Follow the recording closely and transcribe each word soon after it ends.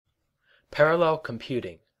Parallel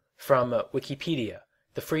computing, from Wikipedia,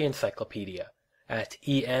 the free encyclopedia, at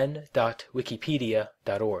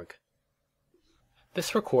en.wikipedia.org.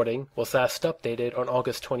 This recording was last updated on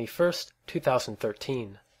August 21st,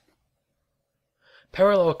 2013.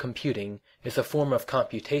 Parallel computing is a form of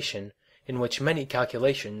computation in which many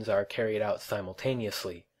calculations are carried out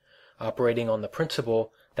simultaneously, operating on the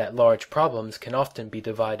principle that large problems can often be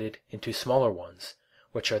divided into smaller ones,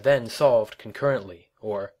 which are then solved concurrently,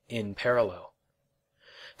 or in parallel.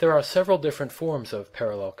 There are several different forms of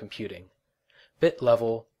parallel computing: bit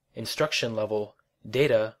level, instruction level,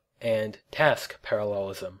 data, and task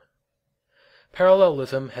parallelism.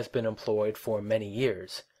 Parallelism has been employed for many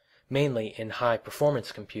years, mainly in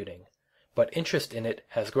high-performance computing, but interest in it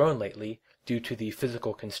has grown lately due to the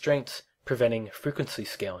physical constraints preventing frequency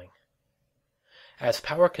scaling. As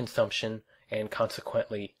power consumption and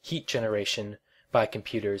consequently heat generation by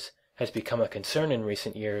computers has become a concern in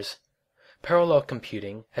recent years, parallel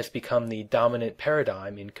computing has become the dominant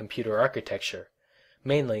paradigm in computer architecture,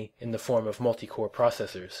 mainly in the form of multi-core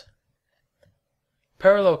processors.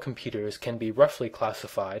 Parallel computers can be roughly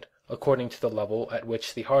classified according to the level at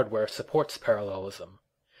which the hardware supports parallelism,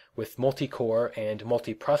 with multi-core and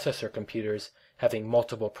multi-processor computers having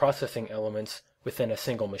multiple processing elements within a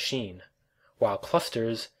single machine, while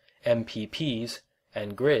clusters, MPPs,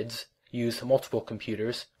 and grids use multiple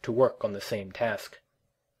computers to work on the same task.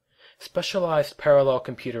 Specialized parallel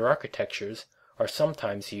computer architectures are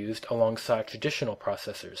sometimes used alongside traditional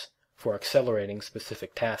processors for accelerating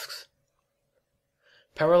specific tasks.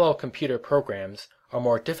 Parallel computer programs are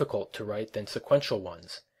more difficult to write than sequential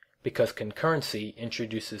ones, because concurrency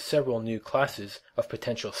introduces several new classes of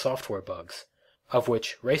potential software bugs, of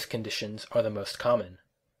which race conditions are the most common.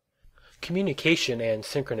 Communication and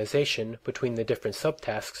synchronization between the different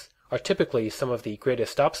subtasks are typically some of the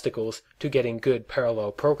greatest obstacles to getting good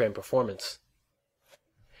parallel program performance.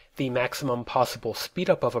 The maximum possible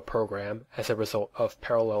speedup of a program as a result of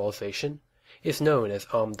parallelization is known as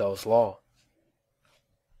Amdahl's law.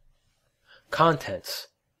 Contents: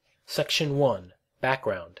 Section 1.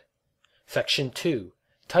 Background. Section 2.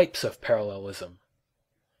 Types of parallelism.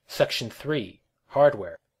 Section 3.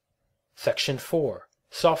 Hardware. Section 4.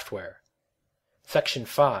 Software. Section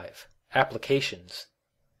 5. Applications.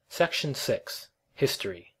 Section 6.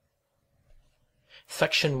 History.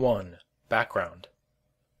 Section 1. Background.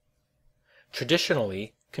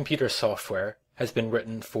 Traditionally, computer software has been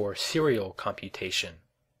written for serial computation.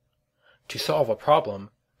 To solve a problem,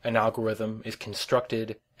 an algorithm is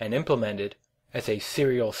constructed and implemented as a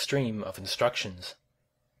serial stream of instructions.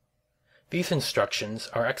 These instructions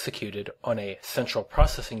are executed on a central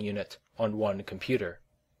processing unit on one computer.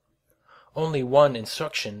 Only one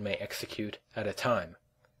instruction may execute at a time.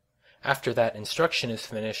 After that instruction is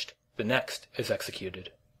finished, the next is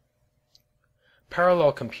executed.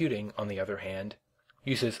 Parallel computing, on the other hand,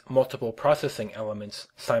 uses multiple processing elements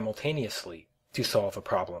simultaneously to solve a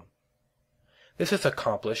problem. This is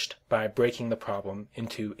accomplished by breaking the problem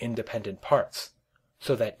into independent parts,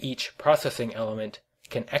 so that each processing element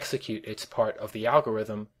can execute its part of the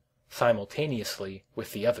algorithm simultaneously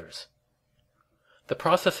with the others. The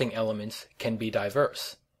processing elements can be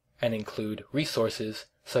diverse, and include resources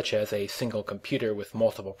such as a single computer with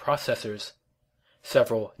multiple processors,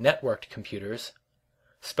 several networked computers,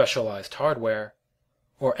 specialized hardware,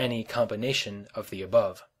 or any combination of the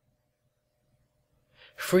above.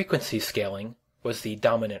 Frequency scaling was the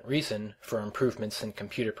dominant reason for improvements in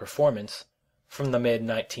computer performance from the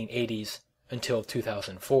mid-1980s until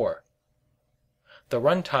 2004. The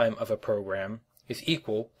runtime of a program is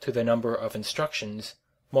equal to the number of instructions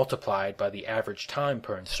multiplied by the average time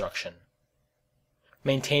per instruction.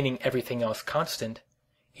 Maintaining everything else constant,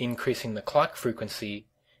 increasing the clock frequency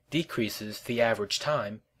decreases the average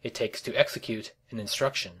time it takes to execute an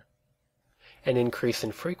instruction. An increase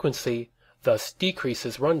in frequency thus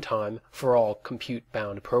decreases runtime for all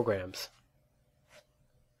compute-bound programs.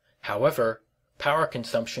 However, power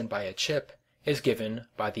consumption by a chip is given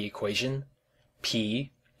by the equation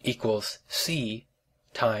P equals C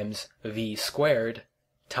times V squared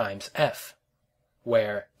times F,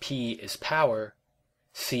 where P is power,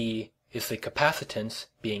 C is the capacitance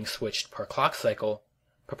being switched per clock cycle,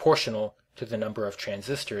 proportional to the number of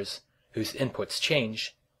transistors whose inputs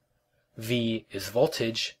change, V is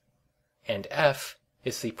voltage, and F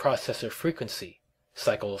is the processor frequency,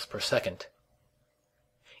 cycles per second.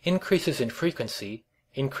 Increases in frequency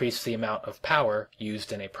increase the amount of power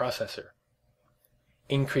used in a processor.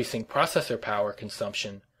 Increasing processor power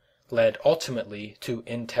consumption led ultimately to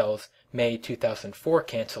Intel's May 2004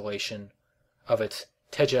 cancellation of its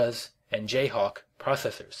Tejas and Jayhawk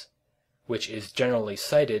processors, which is generally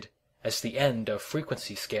cited as the end of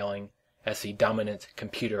frequency scaling as the dominant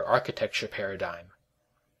computer architecture paradigm.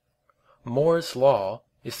 Moore's law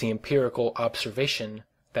is the empirical observation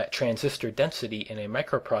that transistor density in a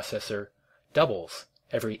microprocessor doubles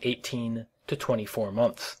every 18 to 24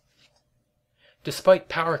 months. Despite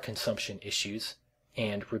power consumption issues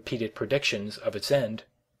and repeated predictions of its end,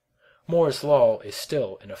 Moore's law is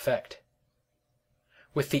still in effect.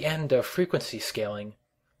 With the end of frequency scaling,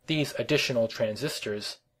 these additional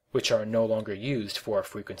transistors, which are no longer used for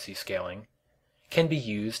frequency scaling, can be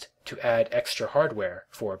used to add extra hardware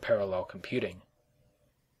for parallel computing.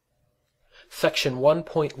 Section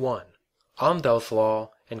 1.1 Amdahl's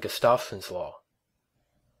Law and Gustafson's Law.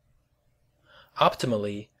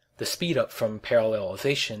 Optimally, the speedup from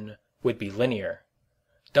parallelization would be linear.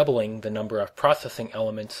 Doubling the number of processing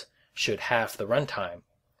elements should halve the runtime,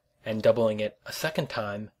 and doubling it a second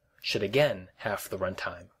time should again halve the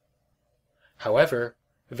runtime. However,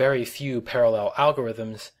 very few parallel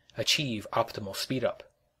algorithms achieve optimal speedup.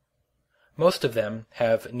 Most of them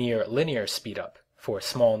have near linear speedup for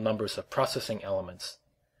small numbers of processing elements,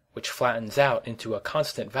 which flattens out into a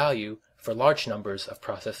constant value for large numbers of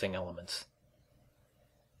processing elements.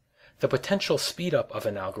 The potential speedup of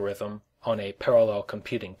an algorithm on a parallel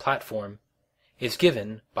computing platform is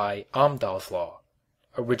given by Amdahl's law,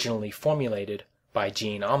 originally formulated by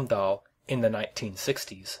Jean Amdahl in the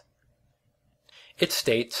 1960s. It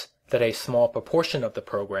states that a small proportion of the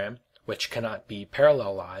program, which cannot be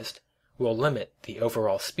parallelized, will limit the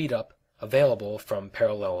overall speedup available from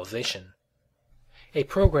parallelization. A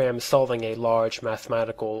program solving a large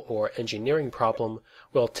mathematical or engineering problem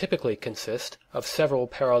will typically consist of several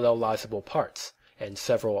parallelizable parts and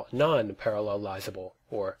several non-parallelizable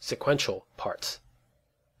or sequential parts.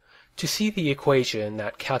 To see the equation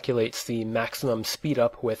that calculates the maximum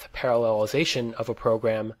speedup with parallelization of a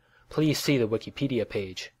program, please see the Wikipedia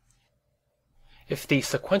page. If the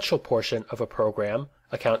sequential portion of a program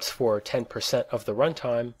accounts for 10% of the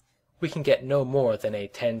runtime, we can get no more than a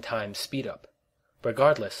 10 times speedup,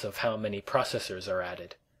 regardless of how many processors are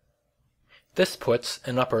added. This puts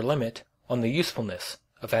an upper limit on the usefulness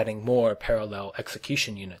of adding more parallel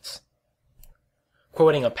execution units.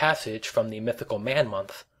 Quoting a passage from the Mythical Man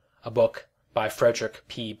Month, a book by Frederick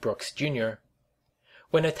P. Brooks, Jr.,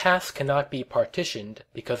 when a task cannot be partitioned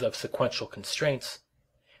because of sequential constraints,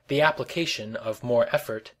 the application of more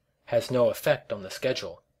effort has no effect on the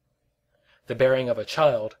schedule. The bearing of a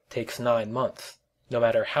child takes 9 months, no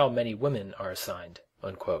matter how many women are assigned."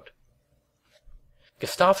 Unquote.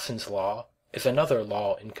 Gustafson's law is another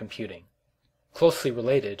law in computing, closely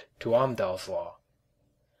related to Amdahl's law.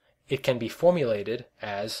 It can be formulated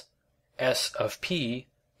as S of P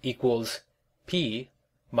equals P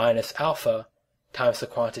minus alpha times the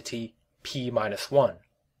quantity P minus 1,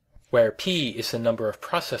 where P is the number of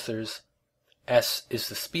processors, S is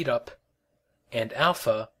the speedup, and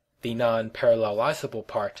alpha the non-parallelizable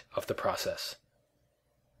part of the process.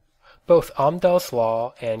 Both Amdahl's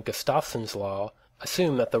law and Gustafson's law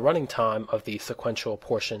assume that the running time of the sequential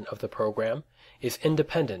portion of the program is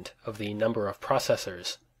independent of the number of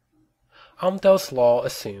processors. Amdahl's law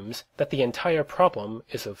assumes that the entire problem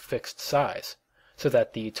is of fixed size, so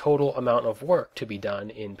that the total amount of work to be done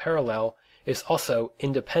in parallel is also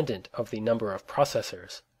independent of the number of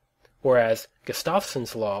processors, whereas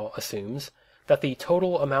Gustafson's law assumes that the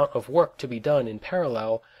total amount of work to be done in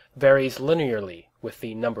parallel varies linearly with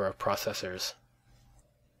the number of processors.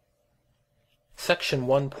 Section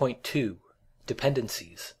 1.2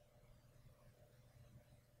 Dependencies.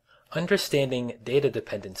 Understanding data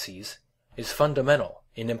dependencies is fundamental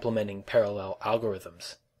in implementing parallel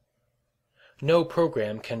algorithms. No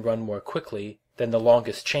program can run more quickly than the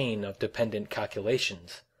longest chain of dependent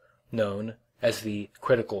calculations, known as the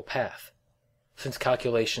critical path, since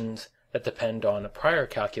calculations that depend on prior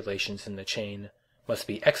calculations in the chain must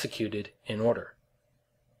be executed in order.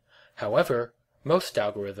 However, most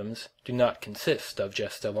algorithms do not consist of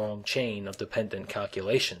just a long chain of dependent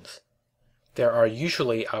calculations. There are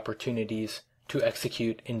usually opportunities to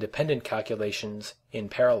execute independent calculations in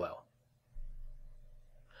parallel.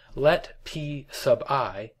 Let P sub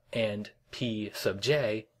I and P sub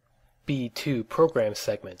j be two program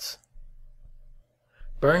segments.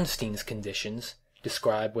 Bernstein's conditions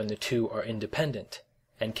describe when the two are independent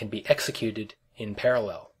and can be executed in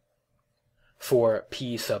parallel. For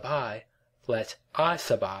P sub I, let I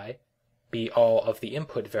sub I be all of the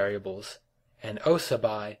input variables and O sub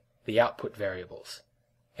I the output variables,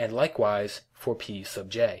 and likewise for P sub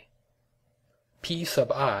j. P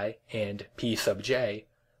sub I and P sub j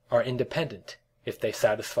are independent if they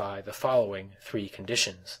satisfy the following three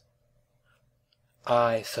conditions.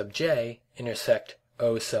 I sub j intersect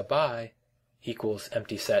O sub I equals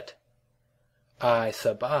empty set. I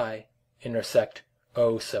sub I intersect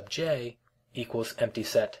O sub j equals empty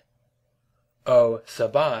set. O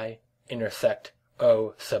sub I intersect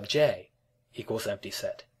O sub j equals empty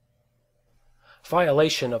set.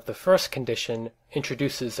 Violation of the first condition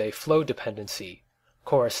introduces a flow dependency,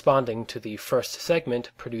 corresponding to the first segment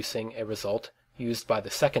producing a result used by the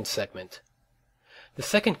second segment. The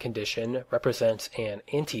second condition represents an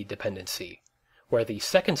anti-dependency, where the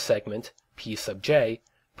second segment, P sub j,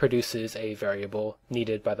 produces a variable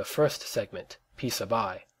needed by the first segment, P sub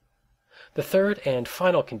I. The third and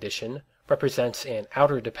final condition represents an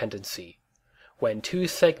outer dependency. When two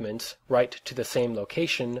segments write to the same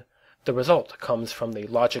location, the result comes from the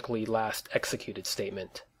logically last executed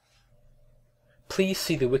statement. Please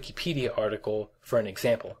see the Wikipedia article for an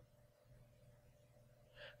example.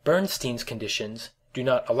 Bernstein's conditions do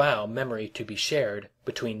not allow memory to be shared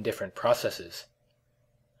between different processes.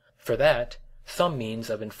 For that, some means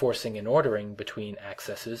of enforcing an ordering between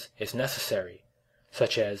accesses is necessary,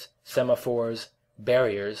 such as semaphores,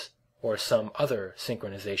 barriers, or some other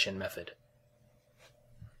synchronization method.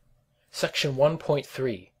 Section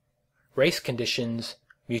 1.3 Race conditions,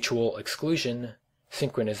 mutual exclusion,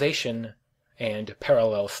 synchronization, and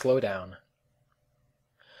parallel slowdown.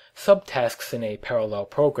 Subtasks in a parallel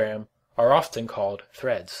program are often called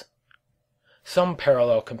threads. Some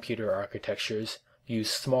parallel computer architectures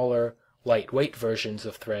use smaller, lightweight versions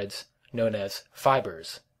of threads known as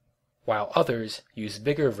fibers, while others use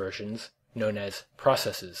bigger versions known as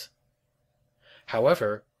processes.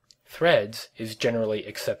 However, threads is generally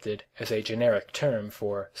accepted as a generic term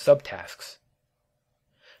for subtasks.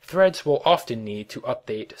 Threads will often need to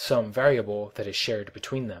update some variable that is shared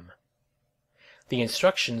between them. The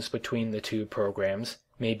instructions between the two programs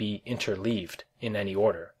may be interleaved in any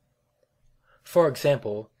order. For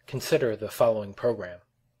example, consider the following program.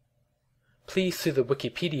 Please see the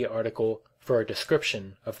Wikipedia article for a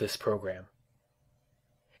description of this program.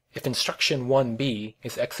 If instruction 1b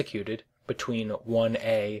is executed between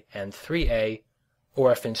 1a and 3a,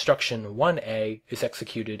 or if instruction 1a is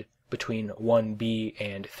executed between 1b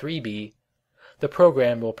and 3b, the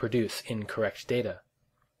program will produce incorrect data.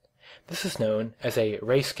 This is known as a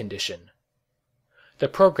race condition. The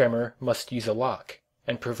programmer must use a lock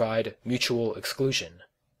and provide mutual exclusion.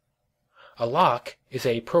 A lock is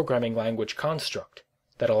a programming language construct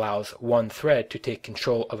that allows one thread to take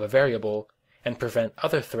control of a variable and prevent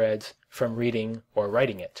other threads from reading or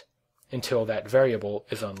writing it until that variable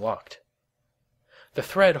is unlocked. The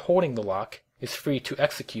thread holding the lock is free to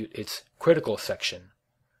execute its critical section,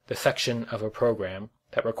 the section of a program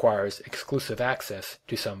that requires exclusive access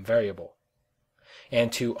to some variable,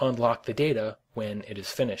 and to unlock the data when it is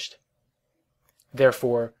finished.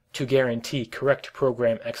 Therefore, to guarantee correct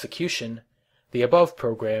program execution, the above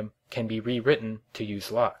program can be rewritten to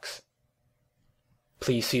use locks.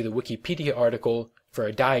 Please see the Wikipedia article for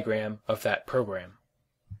a diagram of that program.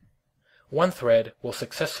 One thread will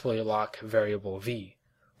successfully lock variable v,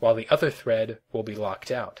 while the other thread will be locked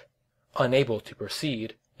out, unable to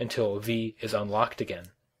proceed until v is unlocked again.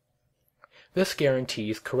 This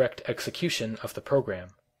guarantees correct execution of the program.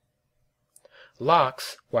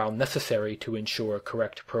 Locks, while necessary to ensure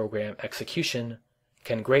correct program execution,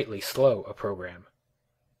 can greatly slow a program.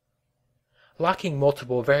 Locking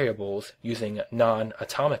multiple variables using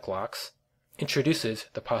non-atomic locks introduces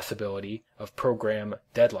the possibility of program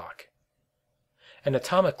deadlock. An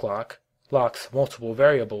atomic lock locks multiple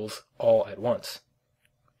variables all at once.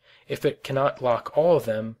 If it cannot lock all of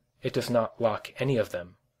them, it does not lock any of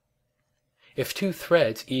them. If two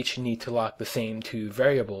threads each need to lock the same two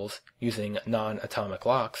variables using non-atomic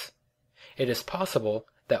locks, it is possible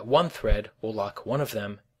that one thread will lock one of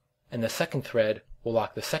them, and the second thread will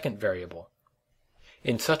lock the second variable.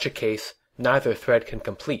 In such a case, neither thread can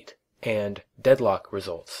complete, and deadlock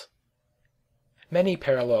results. Many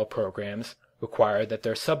parallel programs require that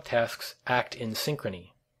their subtasks act in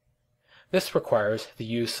synchrony. This requires the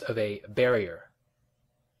use of a barrier.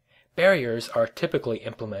 Barriers are typically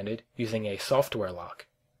implemented using a software lock.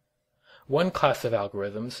 One class of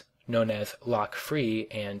algorithms, known as lock-free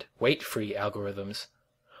and wait-free algorithms,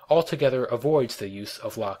 altogether avoids the use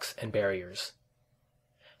of locks and barriers.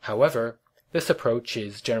 However, this approach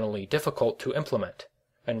is generally difficult to implement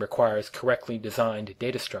and requires correctly designed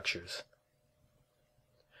data structures.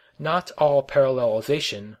 Not all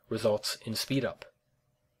parallelization results in speedup.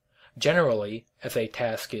 Generally, as a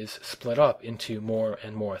task is split up into more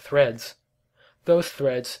and more threads, those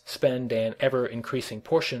threads spend an ever-increasing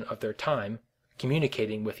portion of their time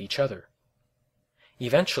communicating with each other.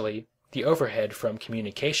 Eventually, the overhead from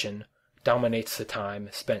communication dominates the time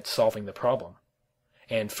spent solving the problem,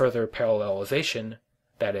 and further parallelization,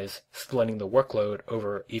 that is, splitting the workload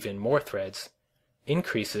over even more threads,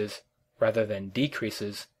 increases rather than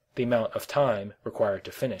decreases the amount of time required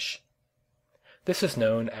to finish. This is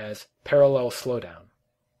known as parallel slowdown.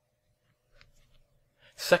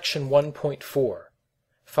 Section 1.4: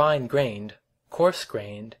 Fine-grained,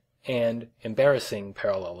 coarse-grained, and embarrassing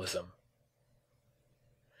parallelism.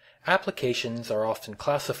 Applications are often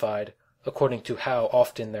classified according to how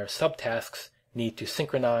often their subtasks need to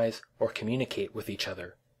synchronize or communicate with each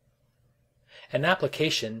other. An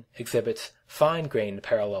application exhibits fine-grained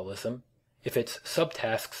parallelism if its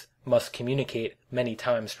subtasks must communicate many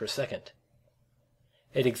times per second.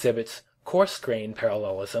 It exhibits coarse-grained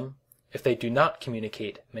parallelism if they do not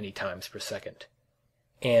communicate many times per second.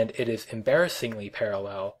 And it is embarrassingly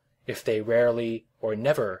parallel if they rarely or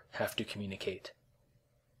never have to communicate.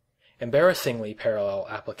 Embarrassingly parallel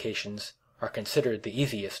applications are considered the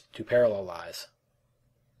easiest to parallelize.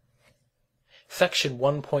 Section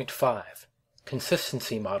 1.5: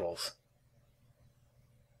 Consistency models.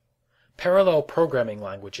 Parallel programming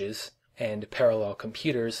languages and parallel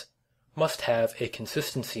computers must have a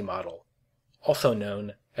consistency model, also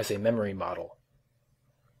known as a memory model.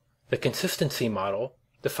 The consistency model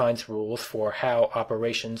defines rules for how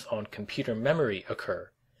operations on computer memory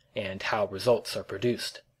occur and how results are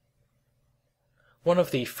produced. One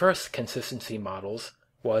of the first consistency models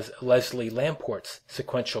was Leslie Lamport's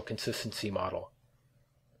sequential consistency model.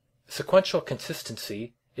 Sequential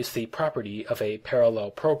consistency is the property of a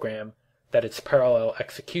parallel program that its parallel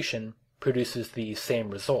execution produces the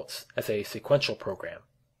same results as a sequential program.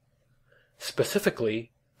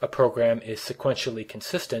 Specifically, a program is sequentially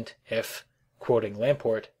consistent if, quoting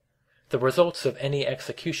Lamport, the results of any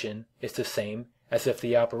execution is the same as if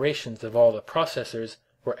the operations of all the processors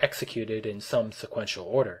were executed in some sequential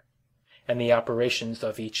order, and the operations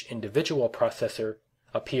of each individual processor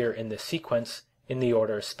appear in the sequence in the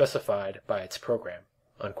order specified by its program.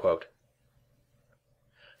 Unquote.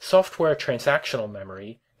 Software transactional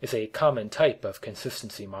memory is a common type of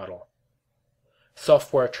consistency model.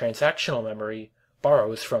 Software transactional memory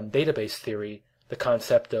borrows from database theory the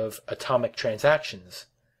concept of atomic transactions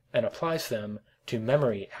and applies them to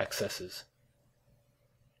memory accesses.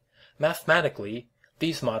 Mathematically,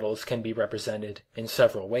 these models can be represented in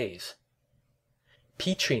several ways.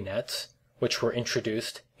 Petri nets, which were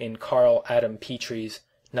introduced in Carl Adam Petrie's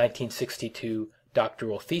 1962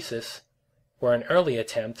 doctoral thesis, were an early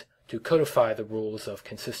attempt to codify the rules of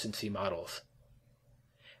consistency models.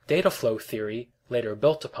 Data flow theory later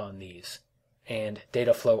built upon these, and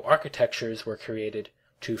data flow architectures were created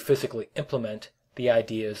to physically implement the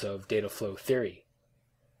ideas of data flow theory.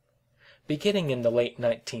 Beginning in the late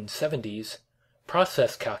 1970s,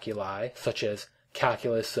 process calculi such as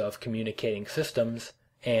calculus of communicating systems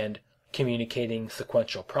and communicating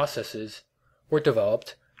sequential processes were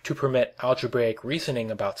developed to permit algebraic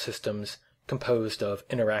reasoning about systems composed of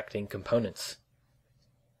interacting components.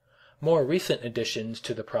 More recent additions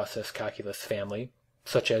to the process calculus family,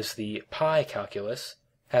 such as the pi calculus,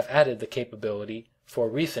 have added the capability for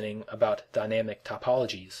reasoning about dynamic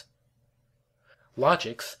topologies.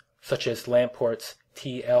 Logics, such as Lamport's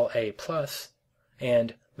TLA+,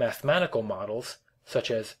 and mathematical models,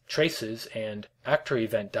 such as traces and actor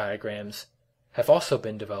event diagrams, have also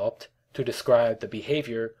been developed to describe the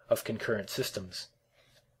behavior of concurrent systems.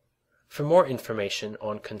 For more information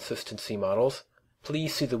on consistency models,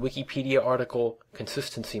 please see the Wikipedia article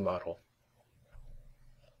Consistency Model.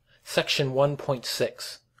 Section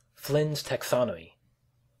 1.6: Flynn's Taxonomy.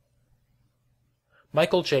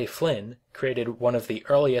 Michael J. Flynn created one of the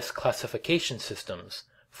earliest classification systems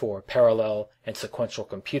for parallel and sequential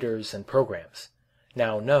computers and programs,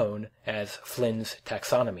 now known as Flynn's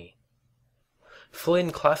taxonomy.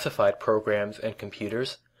 Flynn classified programs and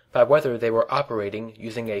computers by whether they were operating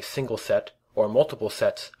using a single set or multiple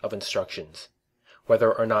sets of instructions,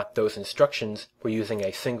 whether or not those instructions were using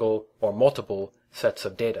a single or multiple sets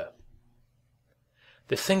of data.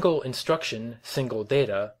 The single instruction, single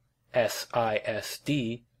data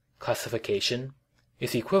SISD classification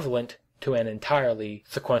is equivalent to an entirely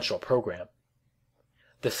sequential program.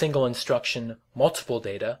 The single instruction, multiple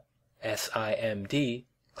data SIMD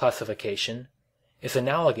classification is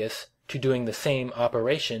analogous to doing the same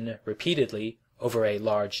operation repeatedly over a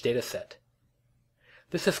large dataset.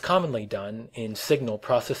 This is commonly done in signal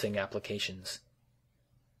processing applications.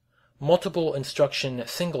 Multiple instruction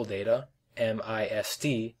single data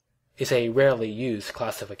MISD is a rarely used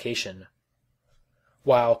classification.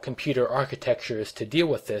 While computer architectures to deal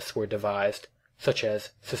with this were devised, such as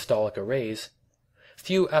systolic arrays,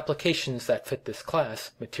 few applications that fit this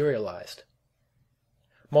class materialized.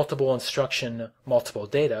 multiple instruction, multiple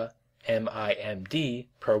data (MIMD)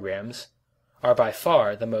 programs are by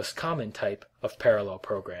far the most common type of parallel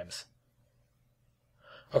programs.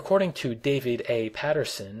 According to David A.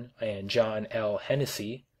 Patterson and John L.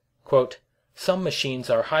 Hennessy, quote, "Some machines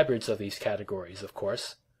are hybrids of these categories, of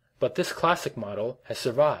course, but this classic model has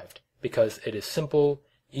survived because it is simple,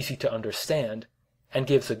 easy to understand, and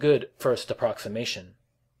gives a good first approximation.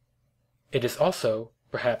 It is also,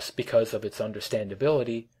 perhaps because of its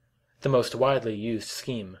understandability, the most widely used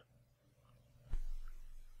scheme."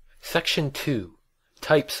 Section 2.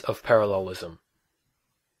 Types of Parallelism.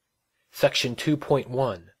 Section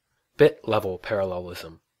 2.1. Bit-level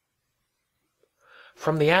parallelism.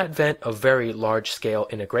 From the advent of very large-scale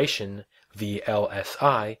integration,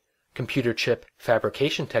 VLSI, computer chip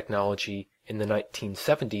fabrication technology in the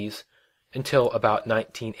 1970s, until about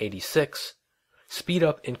 1986,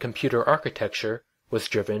 speed-up in computer architecture was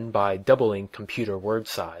driven by doubling computer word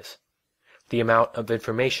size, the amount of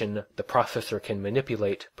information the processor can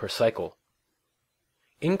manipulate per cycle.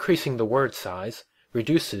 Increasing the word size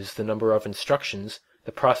reduces the number of instructions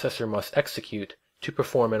the processor must execute to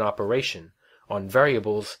perform an operation on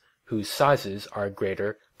variables whose sizes are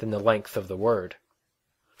greater than the length of the word.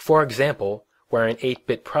 For example, where an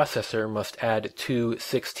 8-bit processor must add two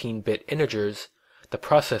 16-bit integers, the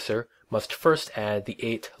processor must first add the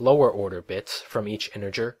 8 lower-order bits from each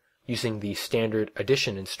integer using the standard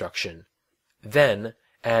addition instruction, then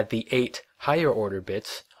add the 8 higher-order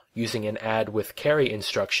bits using an add with carry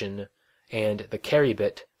instruction and the carry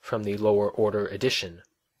bit from the lower-order addition.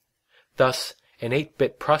 Thus, an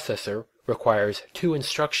 8-bit processor requires 2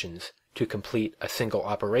 instructions to complete a single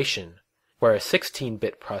operation, where a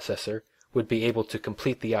 16-bit processor would be able to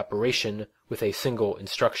complete the operation with a single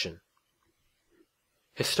instruction.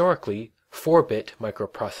 Historically, 4-bit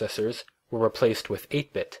microprocessors were replaced with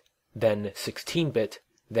 8-bit, then 16-bit,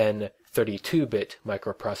 then 32-bit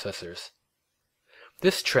microprocessors.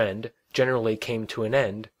 This trend generally came to an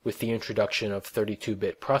end with the introduction of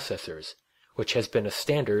 32-bit processors, which has been a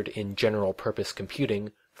standard in general-purpose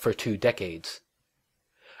computing for 2 decades.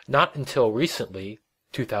 Not until recently,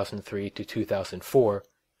 2003 to 2004,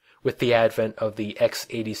 with the advent of the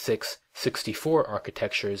x86-64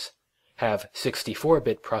 architectures, have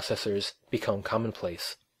 64-bit processors become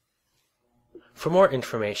commonplace. For more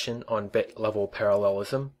information on bit-level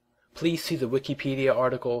parallelism, please see the Wikipedia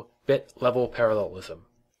article Bit-level Parallelism.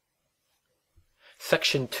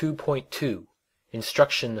 Section 2.2.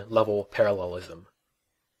 Instruction-level parallelism.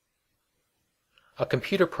 A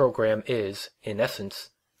computer program is, in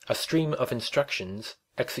essence, a stream of instructions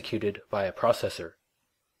executed by a processor.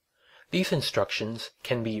 These instructions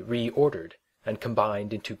can be reordered and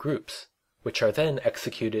combined into groups, which are then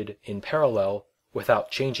executed in parallel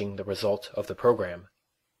without changing the result of the program.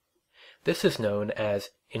 This is known as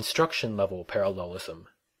instruction-level parallelism.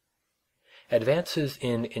 Advances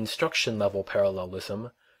in instruction-level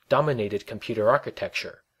parallelism dominated computer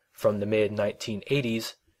architecture from the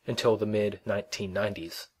mid-1980s until the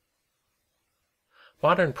mid-1990s.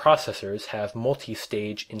 Modern processors have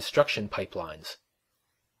multi-stage instruction pipelines.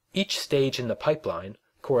 Each stage in the pipeline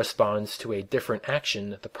corresponds to a different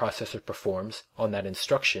action the processor performs on that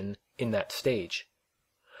instruction in that stage.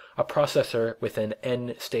 A processor with an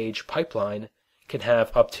n-stage pipeline can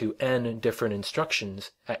have up to n different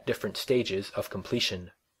instructions at different stages of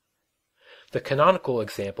completion. The canonical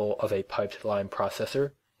example of a pipeline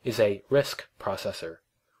processor is a RISC processor,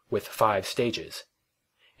 with 5 stages: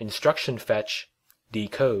 instruction fetch,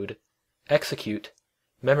 decode, execute,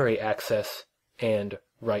 memory access, and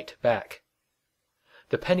write back.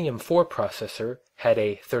 The Pentium 4 processor had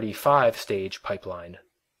a 35-stage pipeline.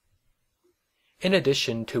 In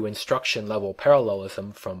addition to instruction-level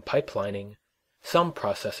parallelism from pipelining, some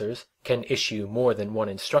processors can issue more than one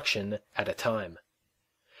instruction at a time.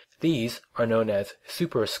 These are known as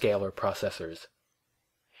superscalar processors.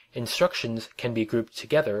 Instructions can be grouped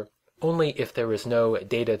together only if there is no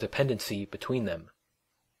data dependency between them.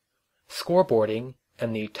 Scoreboarding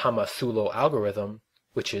and the Tomasulo algorithm,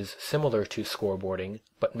 which is similar to scoreboarding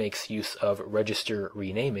but makes use of register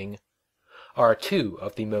renaming, are 2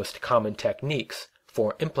 of the most common techniques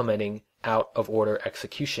for implementing out-of-order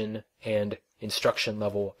execution and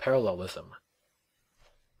instruction-level parallelism.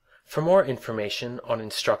 For more information on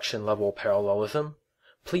instruction-level parallelism,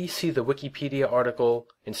 please see the Wikipedia article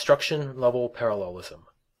Instruction-level Parallelism.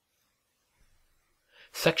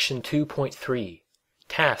 Section 2.3.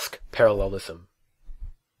 Task parallelism.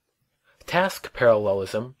 Task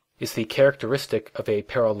parallelism is the characteristic of a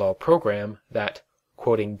parallel program that,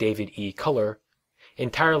 quoting David E. Culler,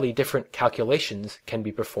 entirely different calculations can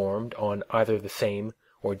be performed on either the same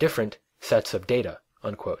or different sets of data,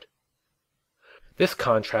 Unquote. This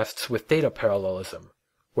contrasts with data parallelism,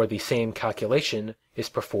 where the same calculation is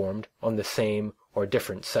performed on the same or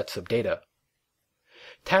different sets of data.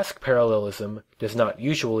 Task parallelism does not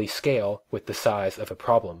usually scale with the size of a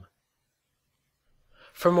problem.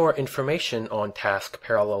 For more information on task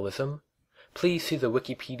parallelism, please see the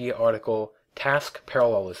Wikipedia article Task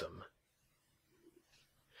Parallelism.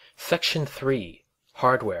 Section 3.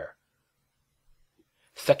 Hardware.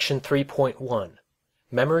 Section 3.1.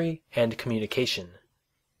 Memory and Communication.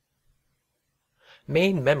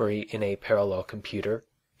 Main memory in a parallel computer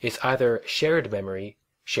is either shared memory,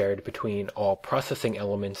 shared between all processing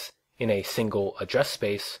elements in a single address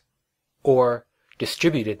space, or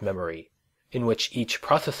distributed memory, in which each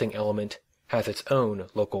processing element has its own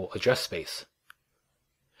local address space.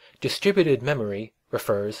 Distributed memory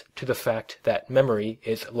refers to the fact that memory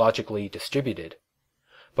is logically distributed,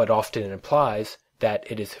 but often implies that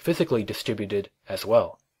it is physically distributed as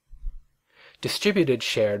well. Distributed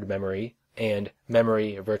shared memory and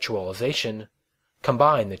memory virtualization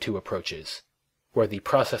combine the two approaches, where the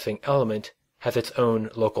processing element has its own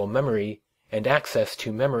local memory and access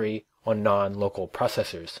to memory on non-local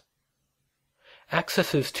processors.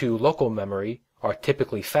 Accesses to local memory are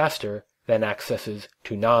typically faster than accesses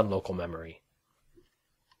to non-local memory.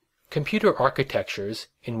 Computer architectures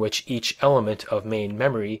in which each element of main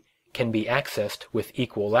memory can be accessed with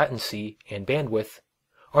equal latency and bandwidth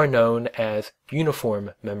are known as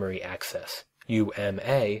Uniform Memory Access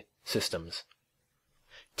 (UMA) systems.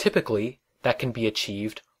 Typically, that can be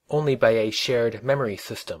achieved only by a shared memory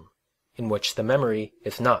system, in which the memory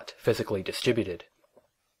is not physically distributed.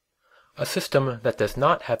 A system that does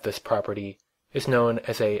not have this property is known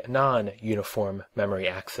as a non-uniform memory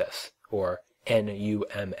access, or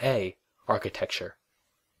NUMA, architecture.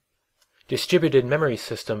 Distributed memory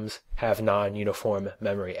systems have non-uniform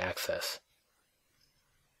memory access.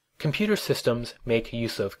 Computer systems make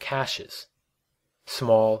use of caches,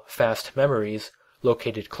 small, fast memories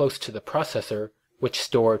located close to the processor which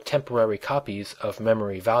store temporary copies of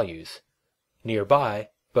memory values, nearby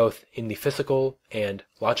both in the physical and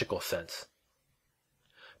logical sense.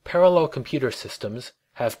 Parallel computer systems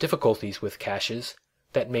have difficulties with caches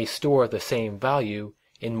that may store the same value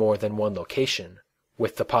in more than one location,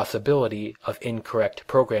 with the possibility of incorrect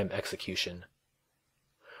program execution.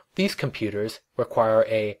 These computers require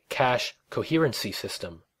a cache coherency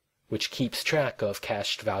system, which keeps track of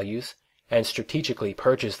cached values and strategically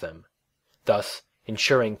purges them, thus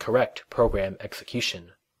ensuring correct program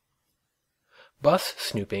execution. Bus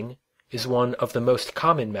snooping is one of the most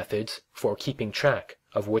common methods for keeping track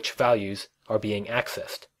of which values are being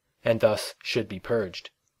accessed, and thus should be purged.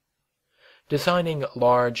 Designing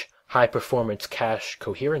large, high-performance cache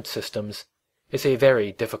coherent systems is a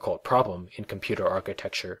very difficult problem in computer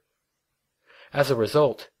architecture. As a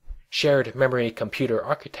result, shared memory computer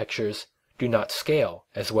architectures do not scale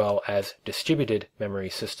as well as distributed memory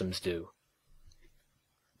systems do.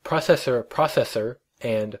 Processor-processor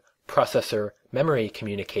and processor-memory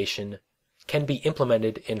communication can be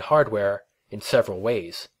implemented in hardware in several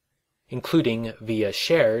ways, including via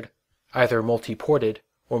shared, either multi-ported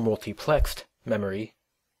or multiplexed memory,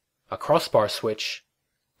 a crossbar switch,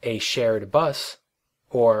 a shared bus,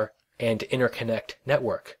 or an interconnect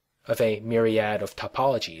network of a myriad of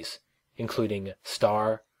topologies, including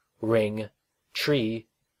star, ring, tree,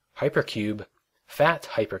 hypercube, fat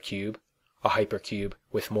hypercube, a hypercube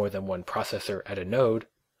with more than one processor at a node,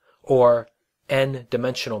 or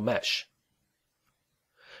n-dimensional mesh.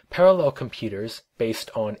 Parallel computers based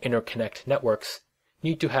on interconnect networks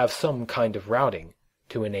need to have some kind of routing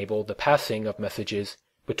to enable the passing of messages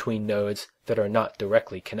between nodes that are not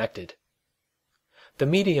directly connected. The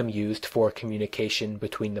medium used for communication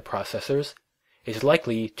between the processors is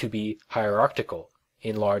likely to be hierarchical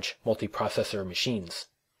in large multiprocessor machines.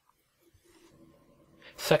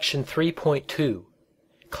 Section 3.2.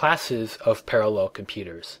 Classes of parallel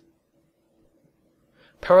computers.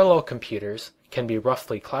 Parallel computers can be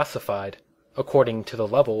roughly classified according to the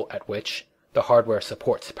level at which the hardware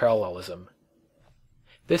supports parallelism.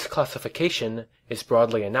 This classification is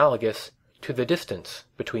broadly analogous to the distance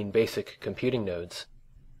between basic computing nodes.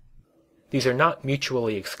 These are not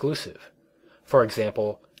mutually exclusive. For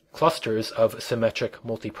example, clusters of symmetric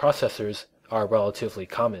multiprocessors are relatively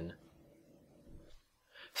common.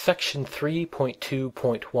 Section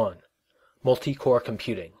 3.2.1. Multi-core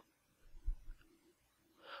computing.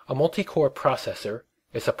 A multi-core processor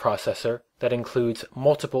is a processor that includes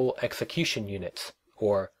multiple execution units,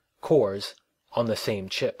 or cores, on the same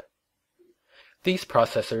chip. These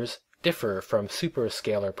processors differ from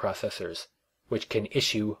superscalar processors, which can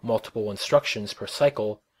issue multiple instructions per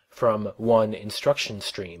cycle from one instruction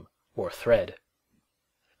stream, or thread.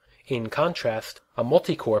 In contrast, a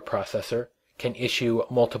multi-core processor can issue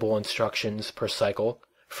multiple instructions per cycle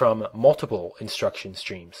from multiple instruction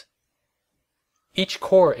streams. Each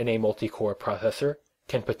core in a multi-core processor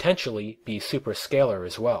can potentially be superscalar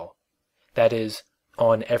as well. That is,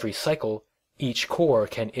 on every cycle, each core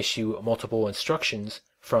can issue multiple instructions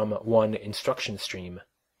from one instruction stream.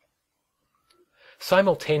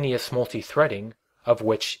 Simultaneous multi-threading, of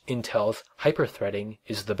which Intel's hyperthreading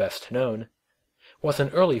is the best known, was an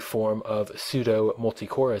early form of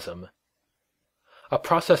pseudo-multicoreism. A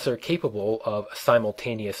processor capable of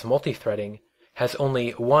simultaneous multithreading has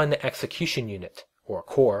only one execution unit, or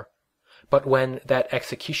core, but when that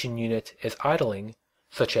execution unit is idling,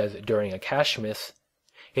 such as during a cache miss,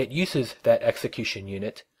 it uses that execution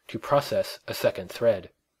unit to process a second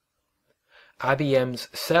thread. IBM's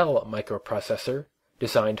Cell microprocessor,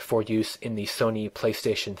 designed for use in the Sony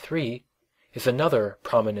PlayStation 3, is another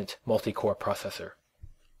prominent multi-core processor.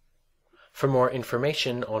 For more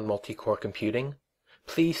information on multi-core computing,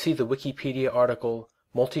 please see the Wikipedia article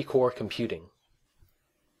Multi-Core Computing.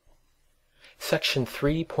 Section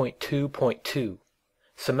 3.2.2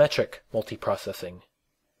 Symmetric Multiprocessing.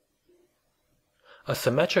 A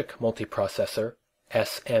symmetric multiprocessor,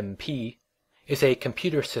 SMP, is a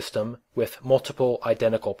computer system with multiple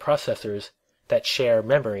identical processors that share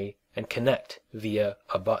memory and connect via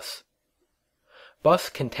a bus. Bus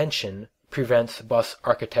contention prevents bus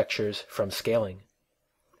architectures from scaling.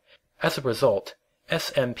 As a result,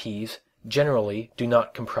 SMPs generally do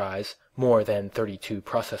not comprise more than 32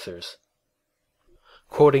 processors.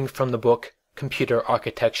 Quoting from the book Computer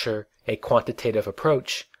Architecture: A Quantitative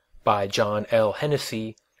Approach by John L.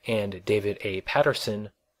 Hennessy and David A.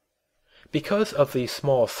 Patterson, because of the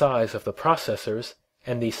small size of the processors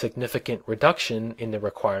and the significant reduction in the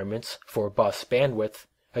requirements for bus bandwidth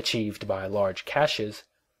achieved by large caches,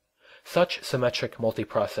 such symmetric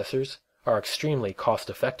multiprocessors are extremely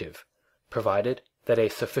cost-effective, provided that a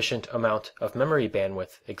sufficient amount of memory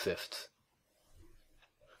bandwidth exists.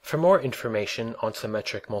 For more information on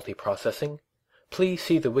symmetric multiprocessing, please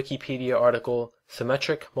see the Wikipedia article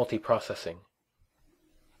Symmetric Multiprocessing.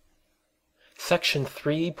 Section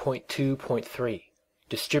 3.2.3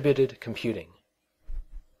 Distributed Computing.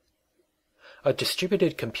 A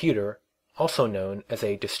distributed computer, also known as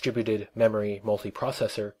a distributed memory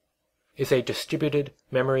multiprocessor, is a distributed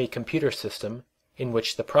memory computer system in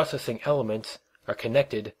which the processing elements are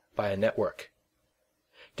connected by a network.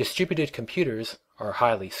 Distributed computers are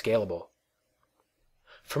highly scalable.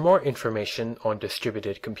 For more information on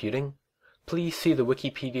distributed computing, please see the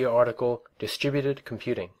Wikipedia article Distributed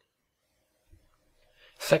Computing.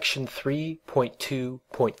 Section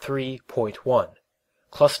 3.2.3.1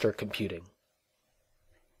 Cluster Computing.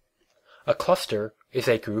 A cluster is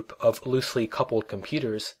a group of loosely coupled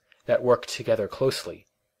computers that work together closely,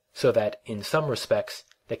 so that in some respects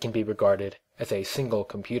they can be regarded as a single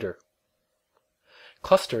computer.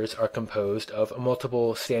 Clusters are composed of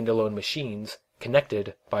multiple standalone machines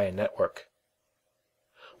connected by a network.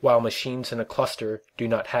 While machines in a cluster do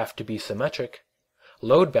not have to be symmetric,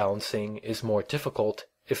 load balancing is more difficult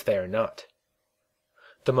if they are not.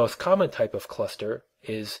 The most common type of cluster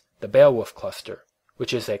is the Beowulf cluster,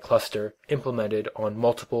 which is a cluster implemented on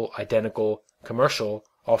multiple identical commercial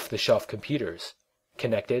off-the-shelf computers,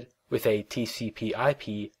 connected with a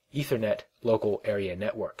TCP/IP Ethernet local area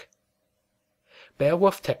network.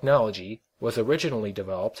 Beowulf technology was originally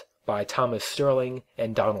developed by Thomas Sterling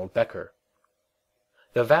and Donald Becker.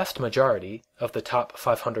 The vast majority of the top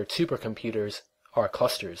 500 supercomputers are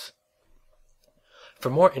clusters. For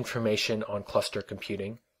more information on cluster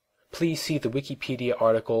computing, please see the Wikipedia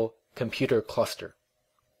article Computer Cluster.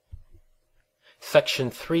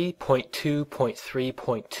 Section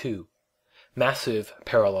 3.2.3.2 Massive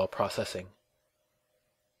Parallel Processing.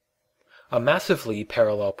 A massively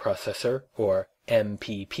parallel processor, or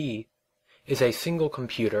MPP, is a single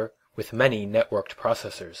computer with many networked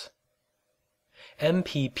processors.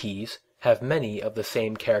 MPPs have many of the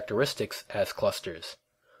same characteristics as clusters,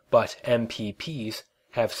 but MPPs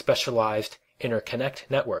have specialized interconnect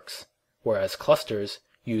networks, whereas clusters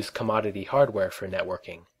use commodity hardware for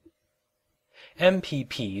networking.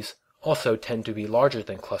 MPPs also tend to be larger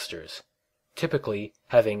than clusters, typically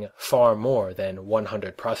having far more than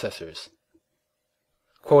 100 processors.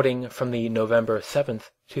 Quoting from the November 7,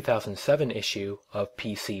 2007 issue of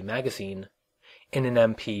PC Magazine, in an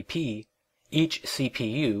MPP, each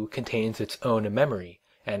CPU contains its own memory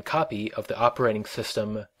and copy of the operating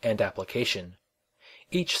system and application.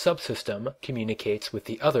 Each subsystem communicates with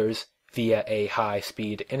the others via a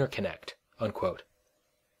high-speed interconnect. Unquote.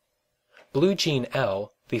 Blue Gene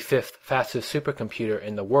L the fifth fastest supercomputer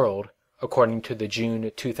in the world, according to the June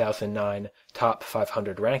 2009 Top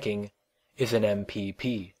 500 ranking, is an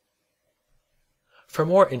MPP. For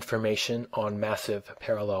more information on massive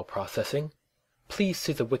parallel processing, please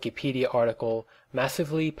see the Wikipedia article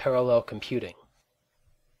Massively Parallel Computing.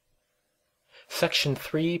 Section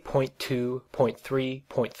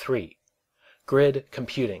 3.2.3.3 Grid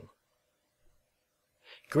Computing.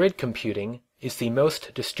 Grid computing is the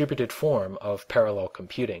most distributed form of parallel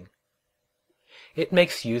computing. It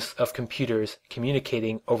makes use of computers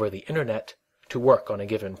communicating over the Internet to work on a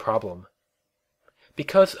given problem.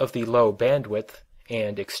 Because of the low bandwidth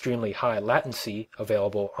and extremely high latency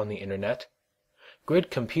available on the Internet, grid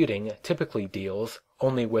computing typically deals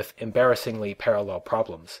only with embarrassingly parallel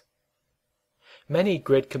problems. Many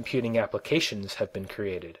grid computing applications have been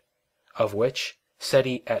created, of which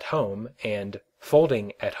SETI at Home and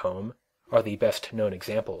Folding at Home are the best known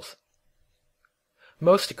examples.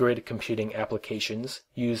 Most grid computing applications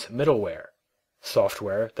use middleware,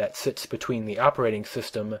 software that sits between the operating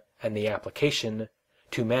system and the application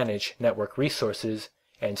to manage network resources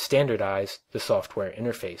and standardize the software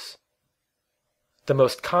interface. The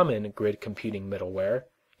most common grid computing middleware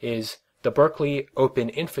is the Berkeley Open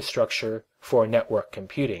Infrastructure for Network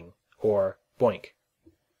Computing, or BOINC.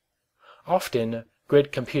 Often,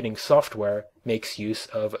 grid computing software makes use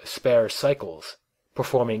of spare cycles,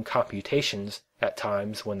 performing computations at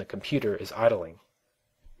times when the computer is idling.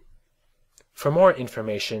 For more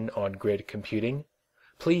information on grid computing,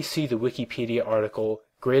 please see the Wikipedia article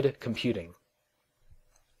Grid Computing.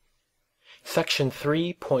 Section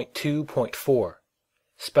 3.2.4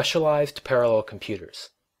 Specialized Parallel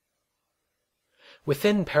Computers.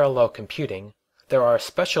 Within parallel computing, there are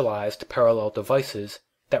specialized parallel devices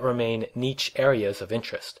that remain niche areas of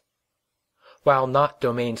interest. While not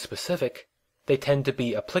domain-specific, they tend to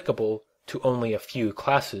be applicable to only a few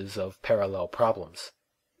classes of parallel problems.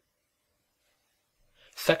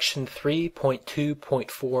 Section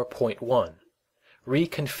 3.2.4.1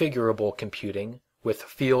 Reconfigurable Computing with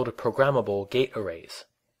Field Programmable Gate Arrays.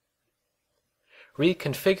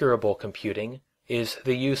 Reconfigurable computing is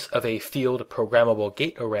the use of a Field Programmable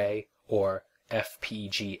Gate Array, or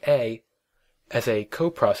FPGA, as a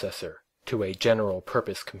coprocessor to a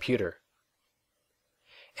general-purpose computer.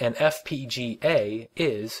 An FPGA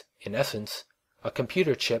is, in essence, a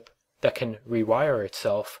computer chip that can rewire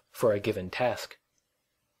itself for a given task.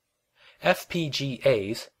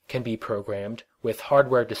 FPGAs can be programmed with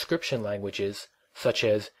hardware description languages such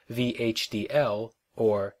as VHDL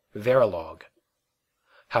or Verilog.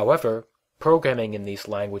 However, programming in these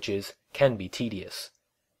languages can be tedious.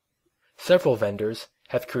 Several vendors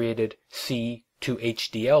have created C to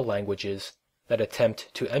HDL languages that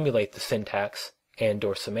attempt to emulate the syntax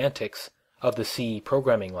and/or semantics of the C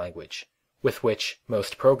programming language, with which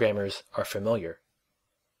most programmers are familiar.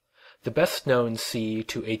 The best-known C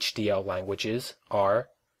to HDL languages are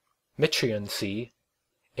Mitrion C,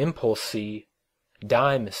 Impulse C,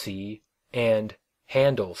 Dime C, and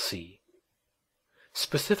Handle C.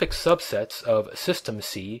 Specific subsets of System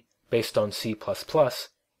C based on C++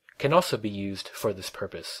 can also be used for this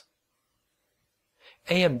purpose.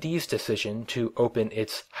 AMD's decision to open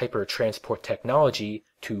its hypertransport technology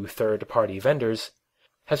to third-party vendors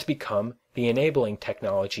has become the enabling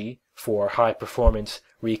technology for high-performance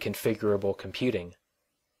reconfigurable computing.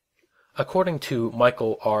 According to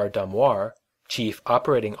Michael R. Damoir, Chief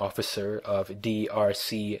Operating Officer of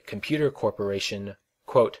DRC Computer Corporation,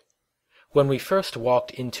 quote, "When we first walked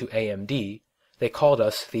into AMD, they called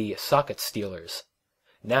us the socket stealers.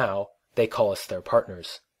 Now they call us their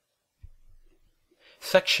partners."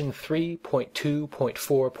 Section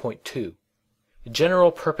 3.2.4.2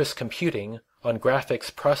 General Purpose Computing on Graphics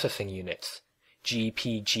Processing Units,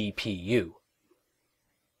 GPGPU.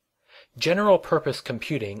 General Purpose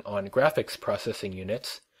Computing on Graphics Processing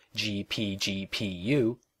Units,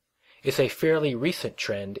 GPGPU, is a fairly recent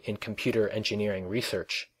trend in computer engineering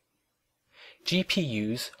research.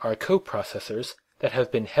 GPUs are coprocessors that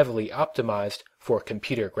have been heavily optimized for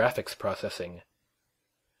computer graphics processing.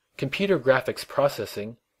 Computer graphics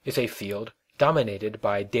processing is a field dominated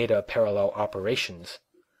by data parallel operations,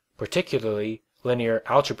 particularly linear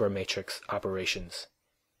algebra matrix operations.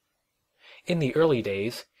 In the early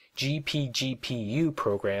days, GPGPU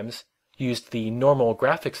programs used the normal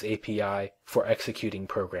graphics API for executing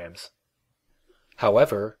programs.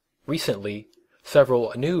 However, recently,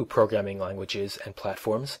 several new programming languages and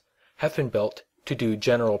platforms have been built to do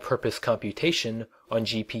general-purpose computation on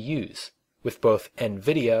GPUs, with both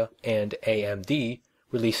NVIDIA and AMD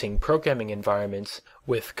releasing programming environments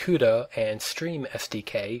with CUDA and Stream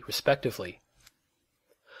SDK, respectively.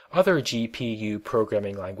 Other GPU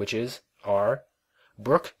programming languages are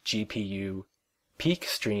Brook GPU,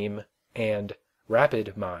 PeakStream, and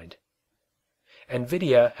RapidMind.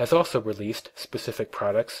 NVIDIA has also released specific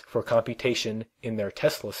products for computation in their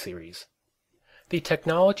Tesla series. The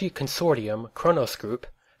technology consortium Kronos Group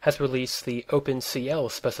has released the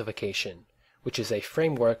OpenCL specification, which is a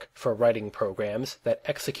framework for writing programs that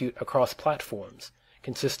execute across platforms,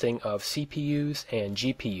 consisting of CPUs and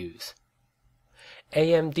GPUs.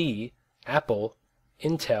 AMD, Apple,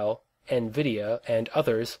 Intel, NVIDIA, and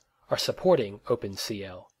others are supporting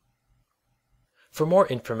OpenCL. For more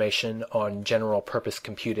information on general-purpose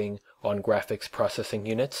computing on graphics processing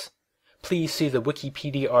units, please see the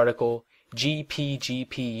Wikipedia article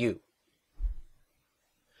GPGPU.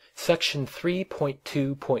 Section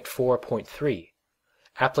 3.2.4.3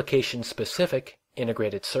 Application-Specific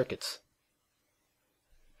Integrated Circuits.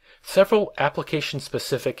 Several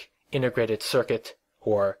application-specific integrated circuit,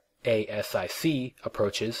 or ASIC,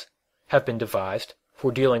 approaches have been devised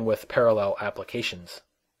for dealing with parallel applications.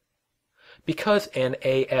 Because an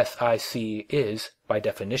ASIC is, by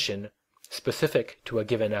definition, specific to a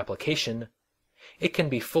given application, it can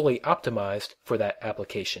be fully optimized for that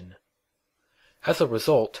application. As a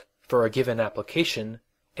result, for a given application,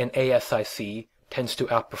 an ASIC tends to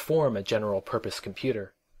outperform a general-purpose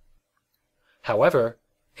computer. However,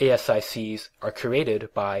 ASICs are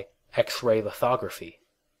created by X-ray lithography.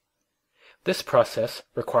 This process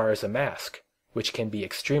requires a mask, which can be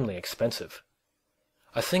extremely expensive.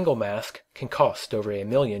 A single mask can cost over $1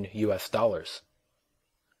 million US.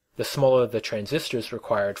 The smaller the transistors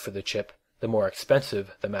required for the chip, the more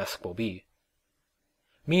expensive the mask will be.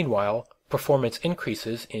 Meanwhile, performance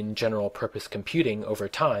increases in general-purpose computing over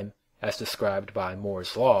time, as described by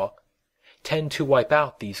Moore's law, tend to wipe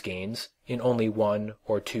out these gains in only 1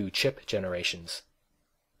 or 2 chip generations.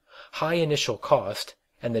 High initial cost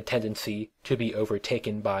and the tendency to be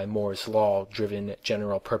overtaken by Moore's law-driven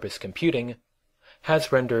general-purpose computing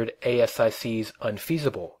has rendered ASICs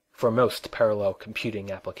unfeasible for most parallel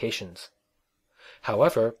computing applications.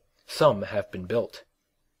 However, some have been built.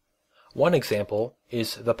 One example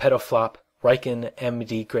is the petaflop Riken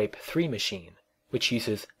MD Grape 3 machine, which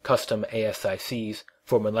uses custom ASICs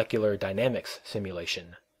for molecular dynamics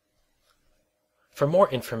simulation. For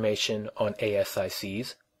more information on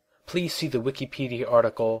ASICs, please see the Wikipedia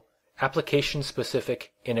article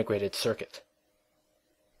Application-Specific Integrated Circuit.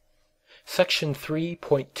 Section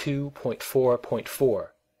 3.2.4.4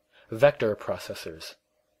 Vector Processors.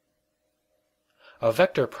 A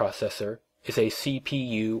vector processor is a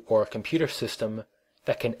CPU or computer system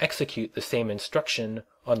that can execute the same instruction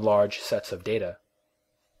on large sets of data.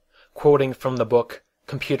 Quoting from the book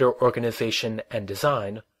Computer Organization and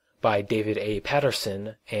Design by David A.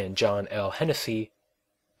 Patterson and John L. Hennessy,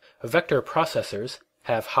 vector processors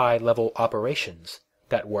have high-level operations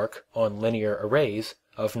that work on linear arrays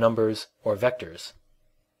of numbers or vectors.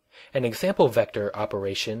 An example vector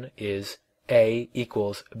operation is A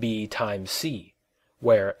equals B times C,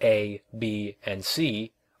 where A, B, and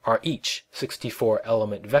C are each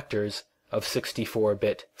 64-element vectors of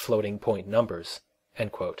 64-bit floating-point numbers."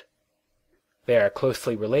 End quote. They are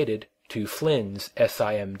closely related to Flynn's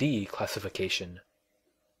SIMD classification.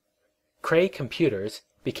 Cray computers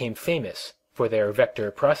became famous for their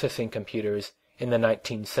vector processing computers in the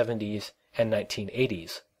 1970s and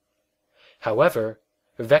 1980s. However,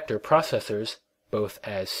 vector processors, both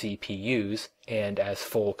as CPUs and as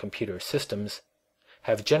full computer systems,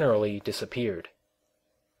 have generally disappeared.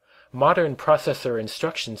 Modern processor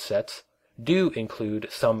instruction sets do include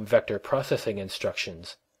some vector processing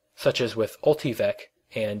instructions, such as with Ultivec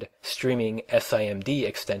and Streaming SIMD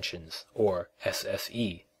Extensions, or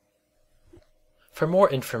SSE. For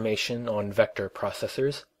more information on vector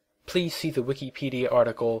processors, please see the Wikipedia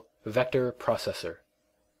article Vector Processor.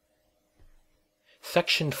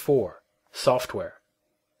 Section 4. Software.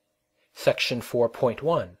 Section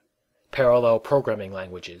 4.1. Parallel Programming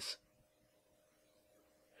Languages.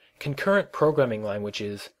 Concurrent programming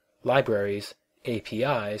languages, libraries,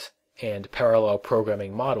 APIs, and parallel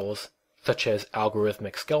programming models, such as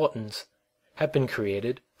algorithmic skeletons, have been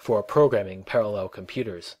created for programming parallel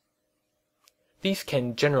computers. These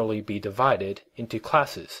can generally be divided into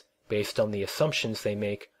classes based on the assumptions they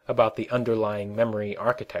make about the underlying memory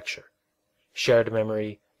architecture: shared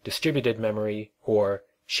memory, distributed memory, or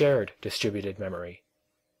shared distributed memory.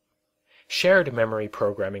 Shared memory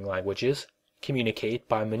programming languages communicate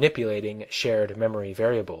by manipulating shared memory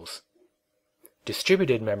variables.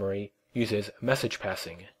 Distributed memory uses message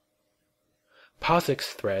passing.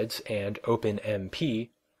 POSIX threads and OpenMP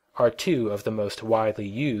are two of the most widely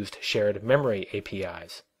used shared memory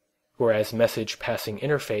APIs, whereas Message Passing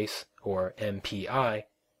Interface, or MPI,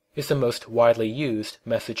 is the most widely used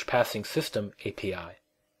message passing system API.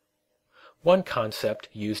 One concept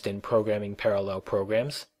used in programming parallel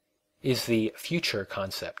programs is the future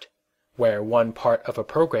concept, where one part of a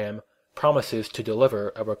program promises to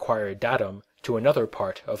deliver a required datum to another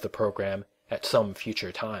part of the program at some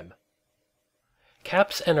future time.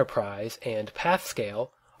 CAPS Enterprise and PathScale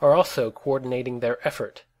are also coordinating their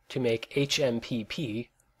effort to make HMPP,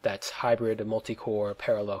 that's Hybrid Multicore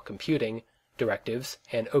Parallel Computing, directives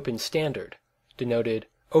an open standard, denoted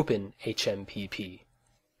Open HMPP.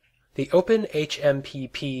 The Open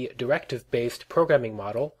HMPP directive-based programming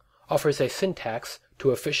model offers a syntax to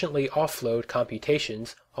efficiently offload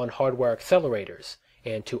computations on hardware accelerators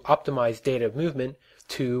and to optimize data movement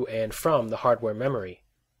to and from the hardware memory.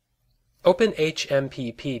 Open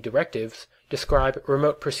HMPP directives describe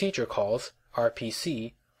remote procedure calls,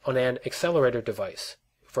 RPC, on an accelerator device,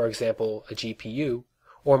 for example a GPU,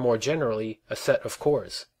 or more generally a set of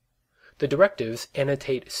cores. The directives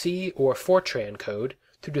annotate C or Fortran code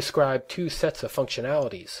to describe two sets of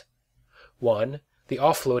functionalities. One, the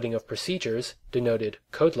offloading of procedures, denoted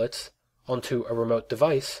codelets, onto a remote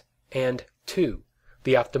device, and two,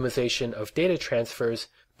 the optimization of data transfers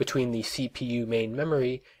between the CPU main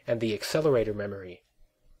memory and the accelerator memory.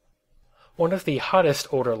 One of the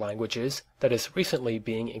hottest older languages that is recently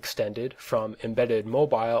being extended from embedded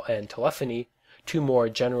mobile and telephony to more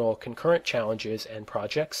general concurrent challenges and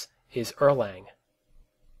projects is Erlang.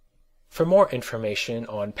 For more information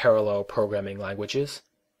on parallel programming languages,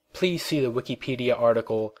 please see the Wikipedia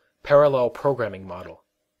article Parallel Programming Model.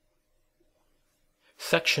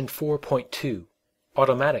 Section 4.2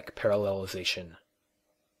 Automatic Parallelization.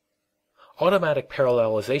 Automatic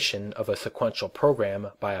parallelization of a sequential program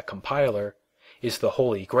by a compiler is the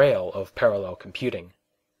holy grail of parallel computing.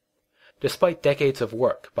 Despite decades of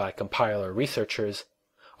work by compiler researchers,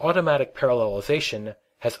 automatic parallelization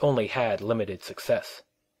has only had limited success.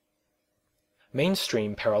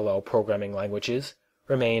 Mainstream parallel programming languages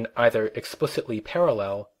remain either explicitly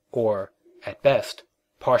parallel or, at best,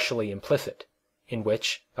 partially implicit, in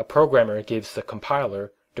which a programmer gives the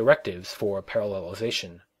compiler directives for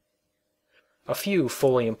parallelization. A few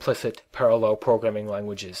fully implicit parallel programming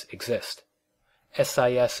languages exist: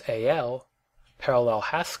 SISAL, Parallel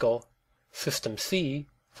Haskell, System C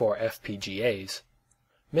for FPGAs,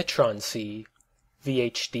 Mitron C,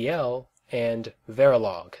 VHDL, and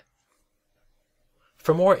Verilog.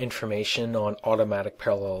 For more information on automatic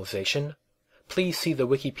parallelization, please see the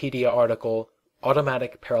Wikipedia article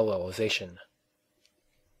Automatic Parallelization.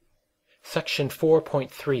 Section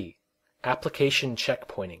 4.3 Application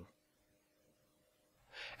Checkpointing.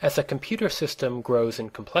 As a computer system grows in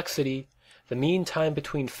complexity, the mean time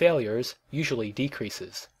between failures usually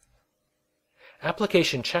decreases.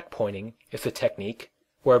 Application checkpointing is a technique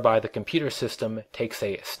whereby the computer system takes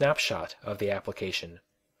a snapshot of the application,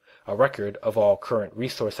 a record of all current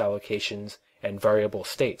resource allocations and variable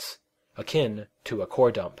states, akin to a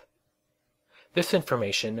core dump. This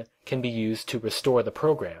information can be used to restore the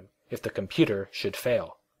program if the computer should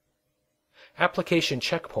fail. Application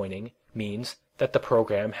checkpointing means that the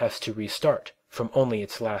program has to restart from only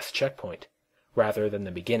its last checkpoint, rather than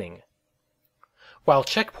the beginning. While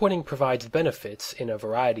checkpointing provides benefits in a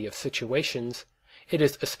variety of situations, it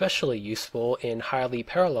is especially useful in highly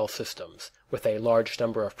parallel systems with a large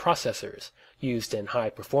number of processors used in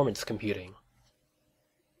high-performance computing.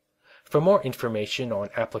 For more information on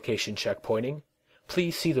application checkpointing,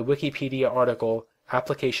 please see the Wikipedia article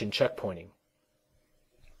Application Checkpointing.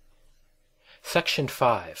 Section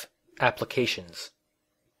 5 Applications.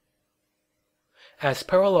 As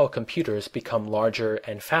parallel computers become larger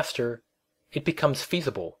and faster, it becomes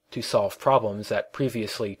feasible to solve problems that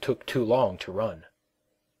previously took too long to run.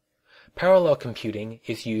 Parallel computing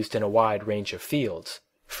is used in a wide range of fields,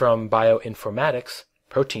 from bioinformatics,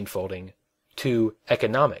 protein folding, to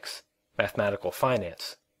economics, mathematical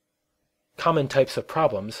finance. Common types of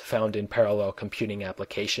problems found in parallel computing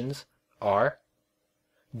applications are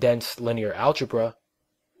dense linear algebra,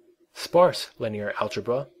 sparse linear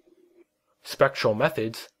algebra, spectral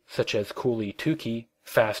methods such as Cooley-Tukey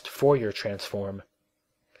fast Fourier transform,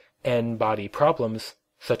 n-body problems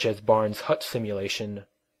such as Barnes-Hut simulation,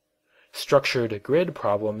 structured grid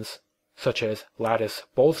problems such as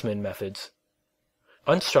lattice-Boltzmann methods,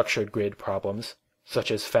 unstructured grid problems such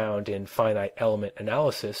as found in finite element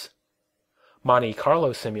analysis, Monte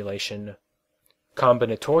Carlo simulation,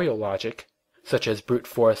 combinatorial logic such as brute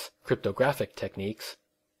force cryptographic techniques,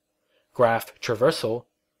 graph traversal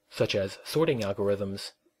such as sorting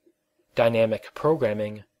algorithms, dynamic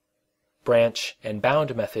programming, branch and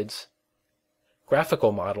bound methods,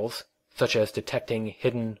 graphical models such as detecting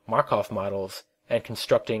hidden Markov models and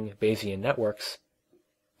constructing Bayesian networks,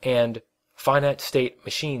 and finite state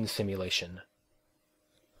machine simulation.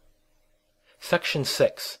 Section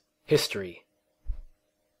 6. History.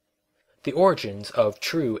 The origins of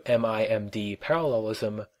true MIMD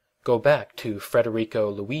parallelism go back to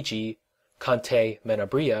Federico Luigi Conte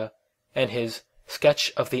Menabrea and his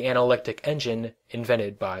Sketch of the Analytic Engine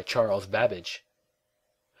invented by Charles Babbage.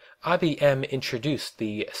 IBM introduced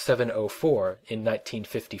the 704 in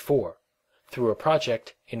 1954 through a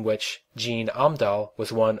project in which Jean Amdahl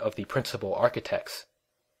was one of the principal architects.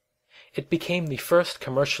 It became the first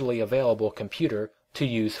commercially available computer to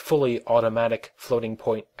use fully automatic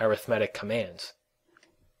floating-point arithmetic commands.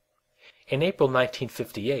 In April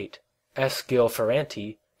 1958, S. Gil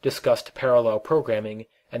Ferranti discussed parallel programming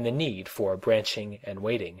and the need for branching and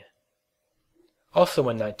weighting. Also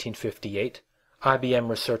in 1958, IBM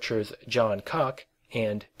researchers John Koch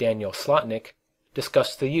and Daniel Slotnick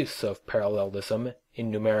discussed the use of parallelism in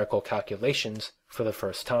numerical calculations for the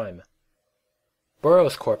first time.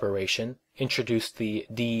 Burroughs Corporation introduced the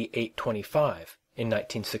D825 in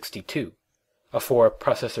 1962, a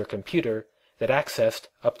 4-processor computer that accessed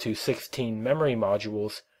up to 16 memory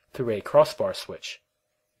modules through a crossbar switch.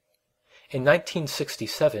 In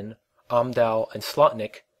 1967, Amdahl and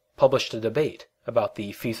Slotnick published a debate about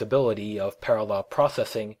the feasibility of parallel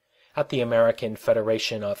processing at the American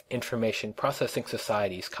Federation of Information Processing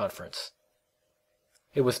Societies conference.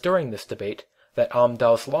 It was during this debate that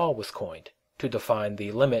Amdahl's law was coined to define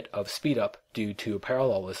the limit of speedup due to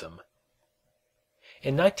parallelism.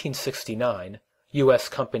 In 1969, U.S.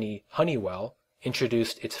 company Honeywell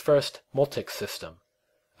introduced its first Multics system,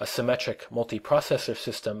 a symmetric multiprocessor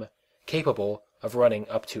system capable of running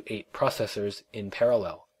up to 8 processors in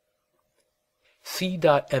parallel.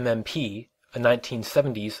 C.MMP, a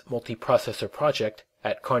 1970s multiprocessor project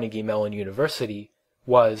at Carnegie Mellon University,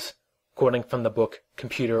 was, quoting from the book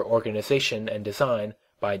Computer Organization and Design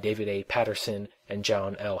by David A. Patterson and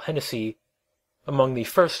John L. Hennessy, among the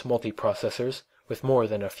first multiprocessors with more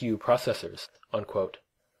than a few processors, unquote.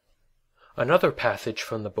 Another passage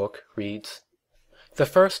from the book reads, "The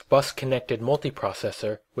first bus-connected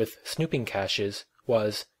multiprocessor with snooping caches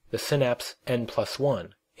was the Synapse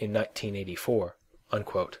N+1 in 1984,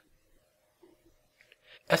 unquote.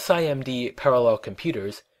 SIMD parallel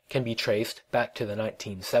computers can be traced back to the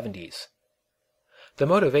 1970s. The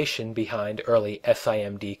motivation behind early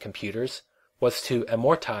SIMD computers was to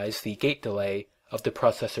amortize the gate delay of the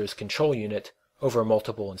processor's control unit over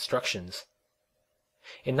multiple instructions.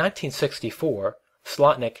 In 1964,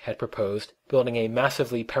 Slotnick had proposed building a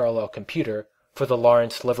massively parallel computer for the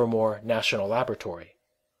Lawrence Livermore National Laboratory.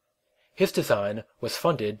 His design was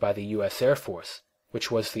funded by the U.S. Air Force, which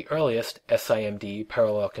was the earliest SIMD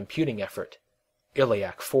parallel computing effort,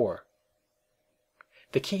 ILIAC-4.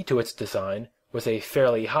 The key to its design was a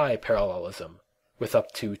fairly high parallelism, with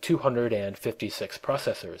up to 256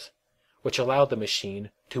 processors, which allowed the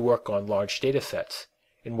machine to work on large datasets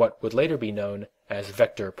in what would later be known as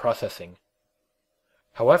vector processing.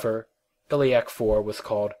 However, ILIAC-4 was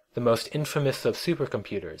called the most infamous of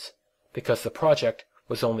supercomputers because the project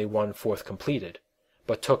was only 1/4 completed,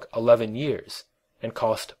 but took 11 years and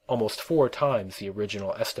cost almost 4 times the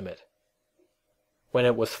original estimate. When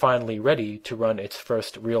it was finally ready to run its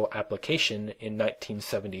first real application in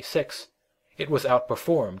 1976, it was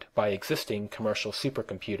outperformed by existing commercial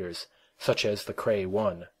supercomputers such as the Cray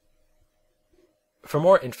 1. For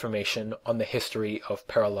more information on the history of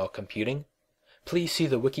parallel computing, please see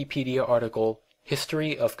the Wikipedia article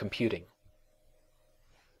History of Computing.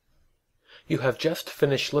 You have just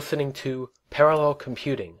finished listening to Parallel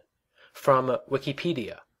Computing from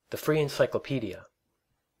Wikipedia, the free encyclopedia.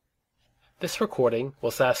 This recording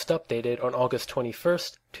was last updated on August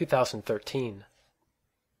 21st, 2013.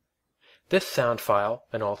 This sound file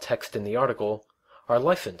and all text in the article are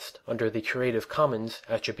licensed under the Creative Commons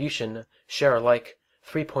Attribution Share Alike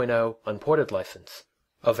 3.0 Unported license,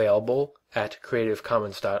 available at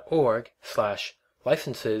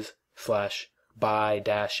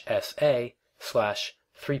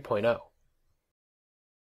creativecommons.org/licenses/by-sa/3.0.